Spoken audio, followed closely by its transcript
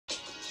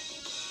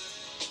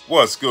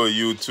What's good,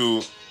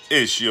 YouTube?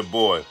 It's your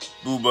boy,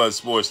 Blue Buzz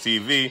Sports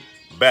TV,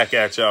 back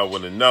at y'all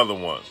with another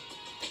one.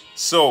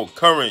 So,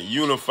 current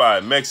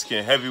unified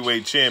Mexican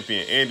heavyweight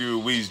champion Andy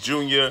Ruiz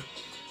Jr.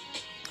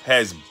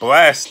 has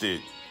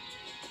blasted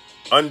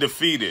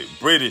undefeated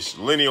British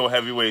lineal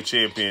heavyweight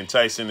champion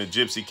Tyson the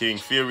Gypsy King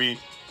Fury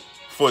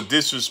for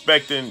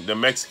disrespecting the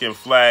Mexican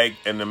flag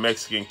and the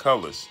Mexican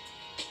colors.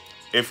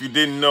 If you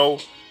didn't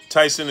know,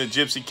 Tyson the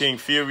Gypsy King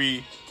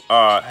Fury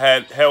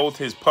had held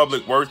his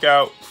public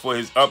workout for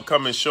his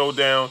upcoming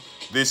showdown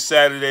this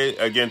Saturday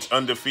against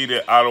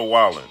undefeated Otto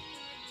Wallen,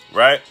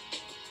 right?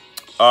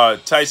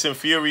 Tyson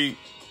Fury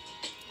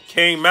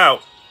came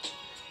out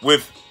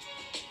with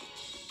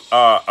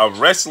a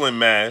wrestling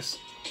mask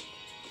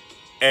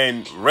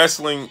and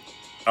wrestling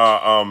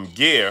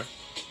gear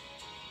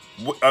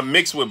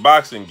mixed with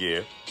boxing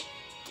gear,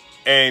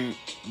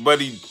 but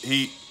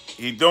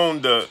he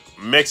donned the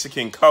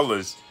Mexican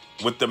colors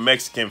with the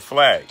Mexican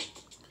flag.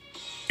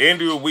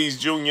 Andy Ruiz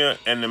Jr.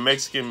 and the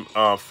Mexican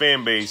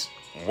fan base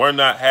were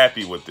not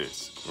happy with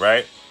this,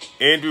 right?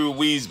 Andy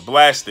Ruiz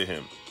blasted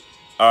him.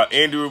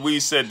 Andy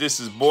Ruiz said this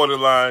is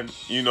borderline,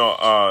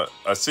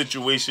 a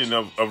situation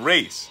of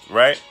race,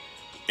 right?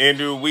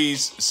 Andy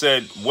Ruiz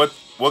said,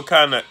 what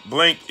kind of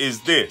blank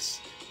is this?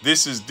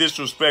 This is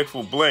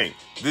disrespectful blank.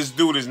 This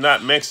dude is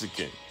not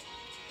Mexican.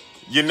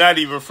 You're not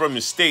even from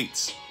the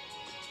States,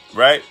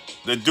 right?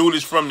 The dude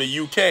is from the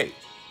UK.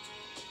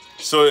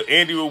 So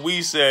Andy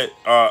Ruiz said,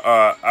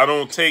 I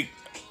don't take,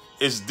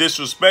 it's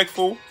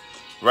disrespectful,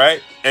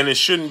 right? And it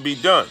shouldn't be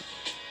done.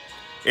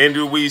 Andy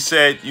Ruiz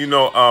said,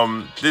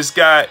 this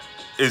guy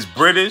is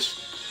British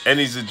and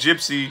he's a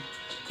gypsy,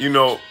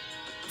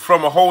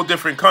 from a whole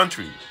different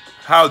country.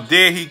 How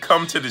dare he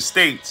come to the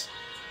States,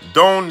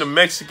 don the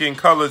Mexican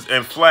colors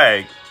and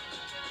flag,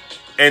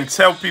 and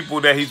tell people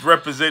that he's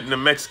representing the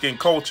Mexican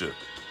culture?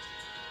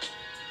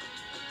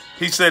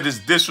 He said it's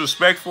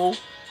disrespectful.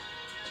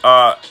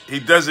 He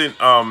doesn't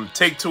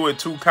take to it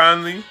too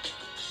kindly.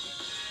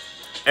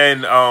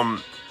 And,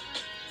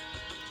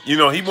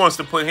 he wants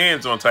to put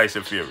hands on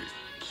Tyson Fury.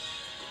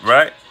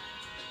 Right?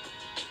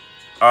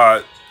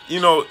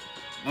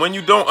 When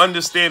you don't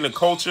understand the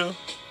culture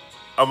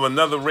of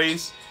another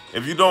race,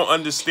 if you don't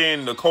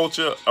understand the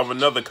culture of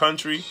another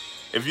country,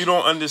 if you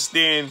don't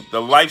understand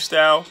the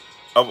lifestyle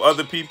of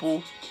other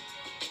people,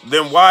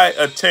 then why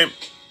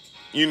attempt,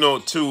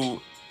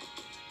 to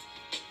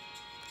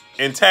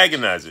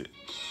antagonize it?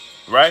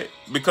 Right?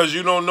 Because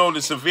you don't know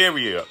the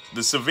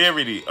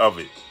severity of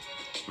it,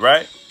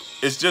 right?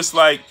 It's just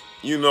like,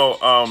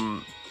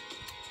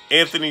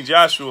 Anthony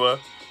Joshua,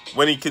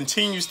 when he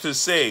continues to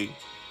say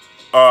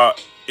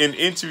in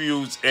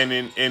interviews and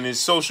in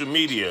his social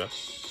media,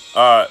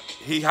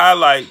 he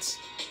highlights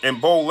in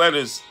bold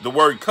letters the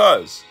word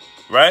cuz,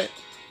 right?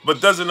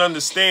 But doesn't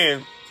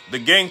understand the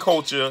gang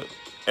culture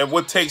and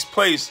what takes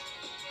place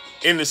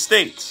in the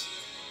States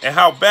and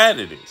how bad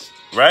it is,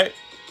 right?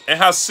 And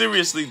how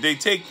seriously they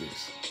take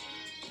this.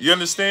 You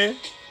understand?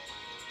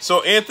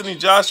 So Anthony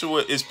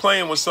Joshua is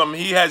playing with something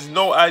he has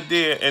no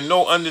idea and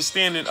no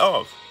understanding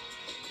of,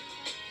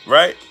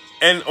 right?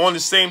 And on the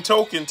same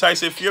token,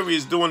 Tyson Fury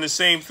is doing the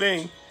same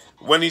thing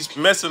when he's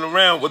messing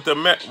around with the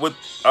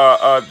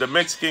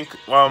Mexican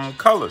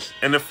colors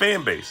and the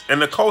fan base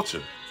and the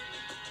culture,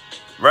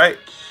 right?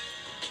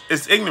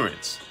 It's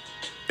ignorance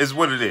is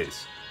what it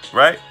is,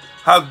 right?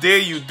 How dare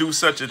you do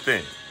such a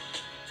thing?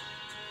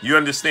 You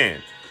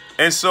understand?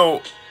 And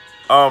so,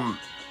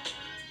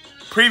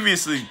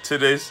 previously to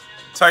this,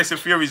 Tyson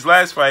Fury's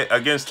last fight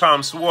against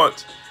Tom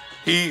Schwartz,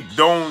 he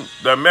donned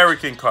the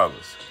American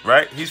colors,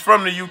 right? He's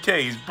from the UK.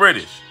 He's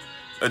British,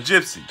 a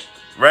gypsy,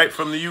 right?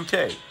 From the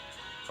UK,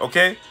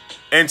 okay?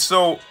 And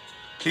so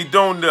he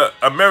donned the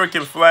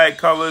American flag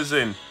colors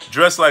and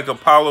dressed like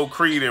Apollo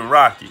Creed and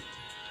Rocky,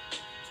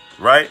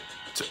 right?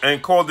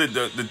 And called it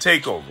the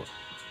takeover.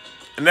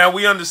 And now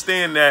we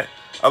understand that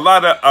a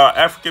lot of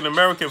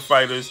African-American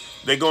fighters,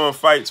 they go in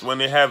fights when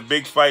they have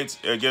big fights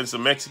against the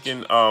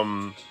Mexican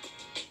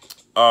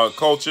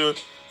culture,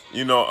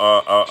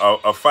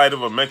 a fight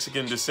of a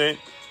Mexican descent.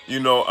 They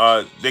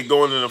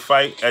go into the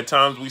fight. At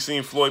times, we've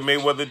seen Floyd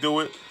Mayweather do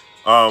it.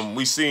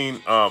 We've seen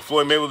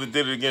Floyd Mayweather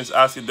did it against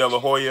Oscar De La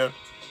Hoya.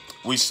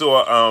 We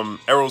saw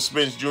Errol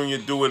Spence Jr.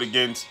 do it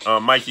against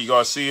Mikey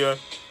Garcia.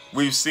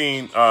 We've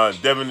seen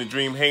Devin the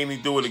Dream Haney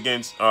do it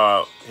against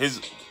his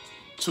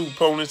two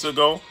opponents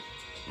ago,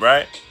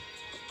 right?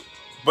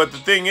 But the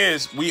thing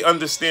is, we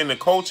understand the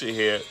culture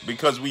here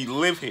because we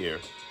live here.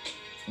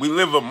 We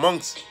live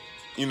amongst,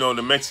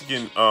 the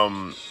Mexican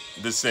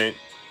descent,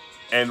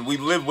 and we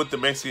live with the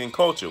Mexican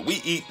culture.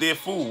 We eat their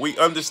food. We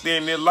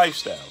understand their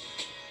lifestyle,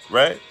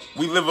 right?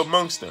 We live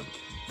amongst them.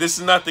 This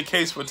is not the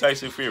case for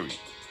Tyson Fury.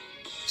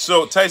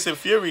 So Tyson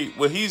Fury,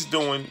 what he's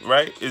doing,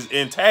 right, is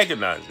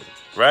antagonizing,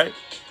 right?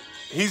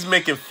 He's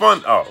making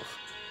fun of,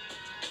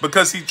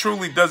 because he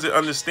truly doesn't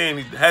understand.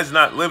 He has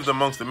not lived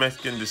amongst the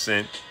Mexican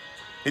descent.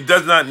 He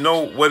does not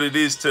know what it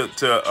is to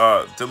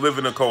live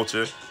in a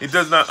culture. He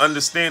does not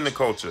understand the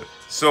culture.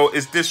 So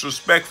it's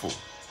disrespectful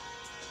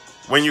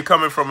when you're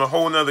coming from a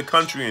whole nother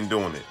country and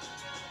doing it.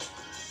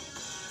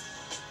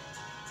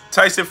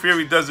 Tyson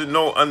Fury doesn't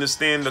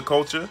understand the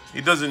culture.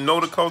 He doesn't know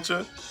the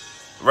culture,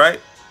 right?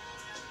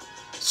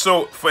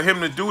 So for him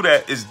to do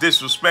that is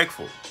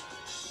disrespectful.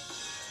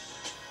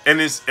 And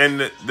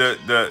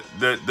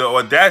the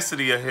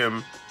audacity of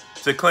him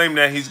to claim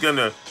that he's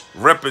gonna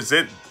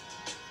represent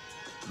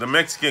the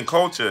Mexican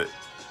culture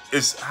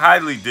is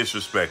highly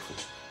disrespectful.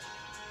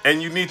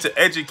 And you need to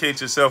educate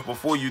yourself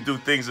before you do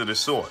things of the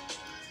sort.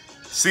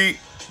 See,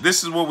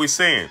 this is what we're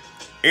saying.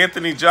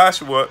 Anthony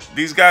Joshua,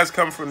 these guys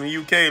come from the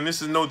UK, and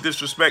this is no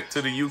disrespect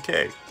to the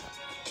UK.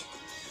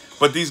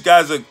 But these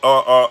guys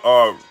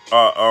are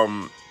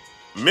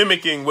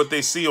mimicking what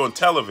they see on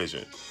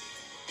television,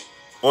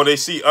 or they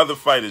see other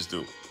fighters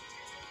do.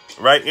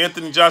 Right?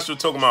 Anthony Joshua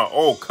talking about,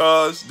 oh,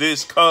 cuz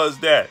this, cuz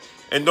that,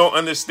 and don't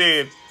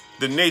understand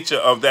the nature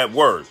of that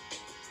word.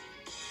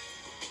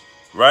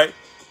 Right?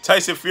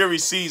 Tyson Fury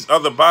sees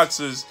other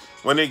boxers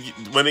when they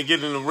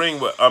get in the ring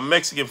with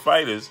Mexican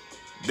fighters.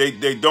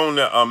 They don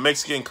the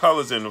Mexican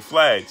colors and the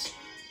flags,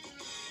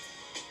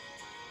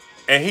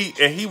 and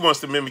he wants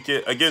to mimic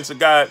it against a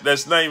guy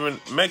that's not even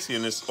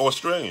Mexican, it's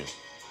Australian,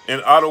 in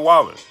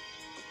Ottawa.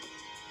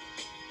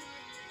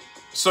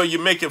 So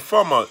you're making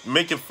fun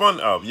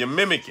of, you're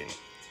mimicking.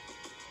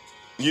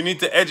 You need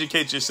to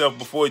educate yourself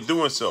before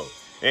doing so.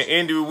 And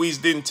Andy Ruiz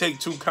didn't take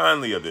too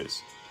kindly of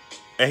this,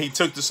 and he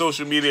took to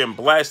social media and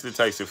blasted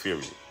Tyson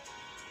Fury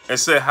and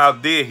said, "How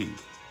dare he?"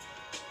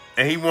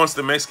 And he wants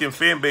the Mexican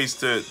fan base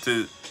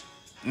to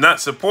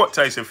not support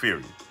Tyson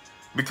Fury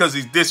because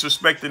he's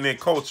disrespecting their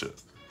culture.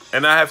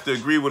 And I have to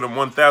agree with him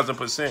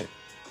 1,000%.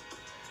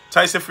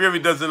 Tyson Fury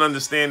doesn't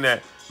understand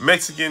that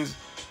Mexicans,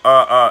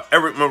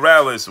 Eric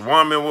Morales,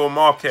 Juan Manuel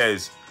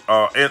Marquez,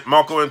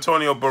 Marco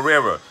Antonio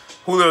Barrera,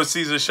 Julio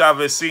Cesar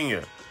Chavez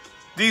Sr.,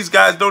 these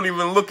guys don't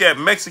even look at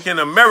Mexican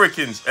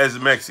Americans as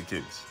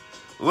Mexicans,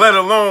 let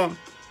alone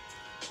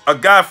a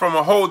guy from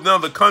a whole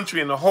nother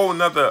country and a whole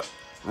nother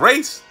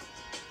race.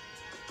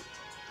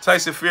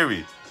 Tyson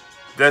Fury,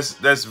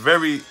 that's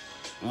very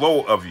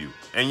low of you,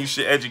 and you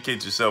should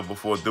educate yourself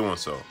before doing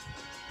so.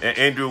 And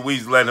Andrew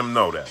Ruiz let him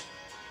know that.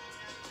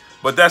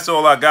 But that's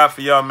all I got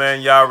for y'all,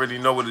 man. Y'all already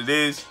know what it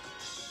is.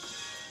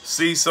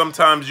 See,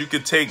 sometimes you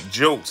can take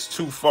jokes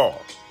too far.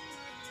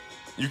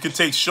 You can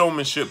take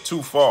showmanship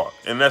too far,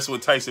 and that's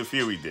what Tyson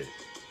Fury did.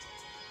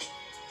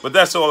 But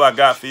that's all I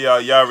got for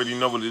y'all. Y'all already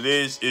know what it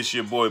is. It's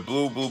your boy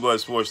Blue, Blueblood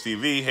Sports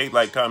TV. Hate,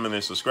 like, comment,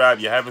 and subscribe.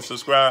 You haven't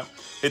subscribed?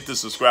 Hit the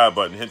subscribe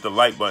button, hit the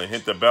like button,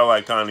 hit the bell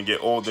icon to get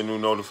all the new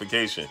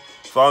notifications.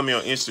 Follow me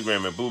on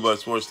Instagram at Blueblood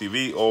Sports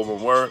TV, all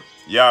one word.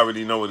 Y'all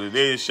already know what it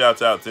is.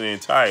 Shouts out to the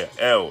entire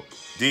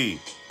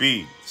LDBC.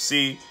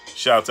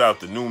 Shouts out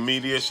to New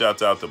Media.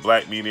 Shouts out to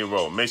Black Media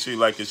Row. Make sure you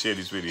like and share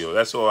this video.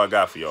 That's all I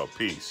got for y'all.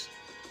 Peace.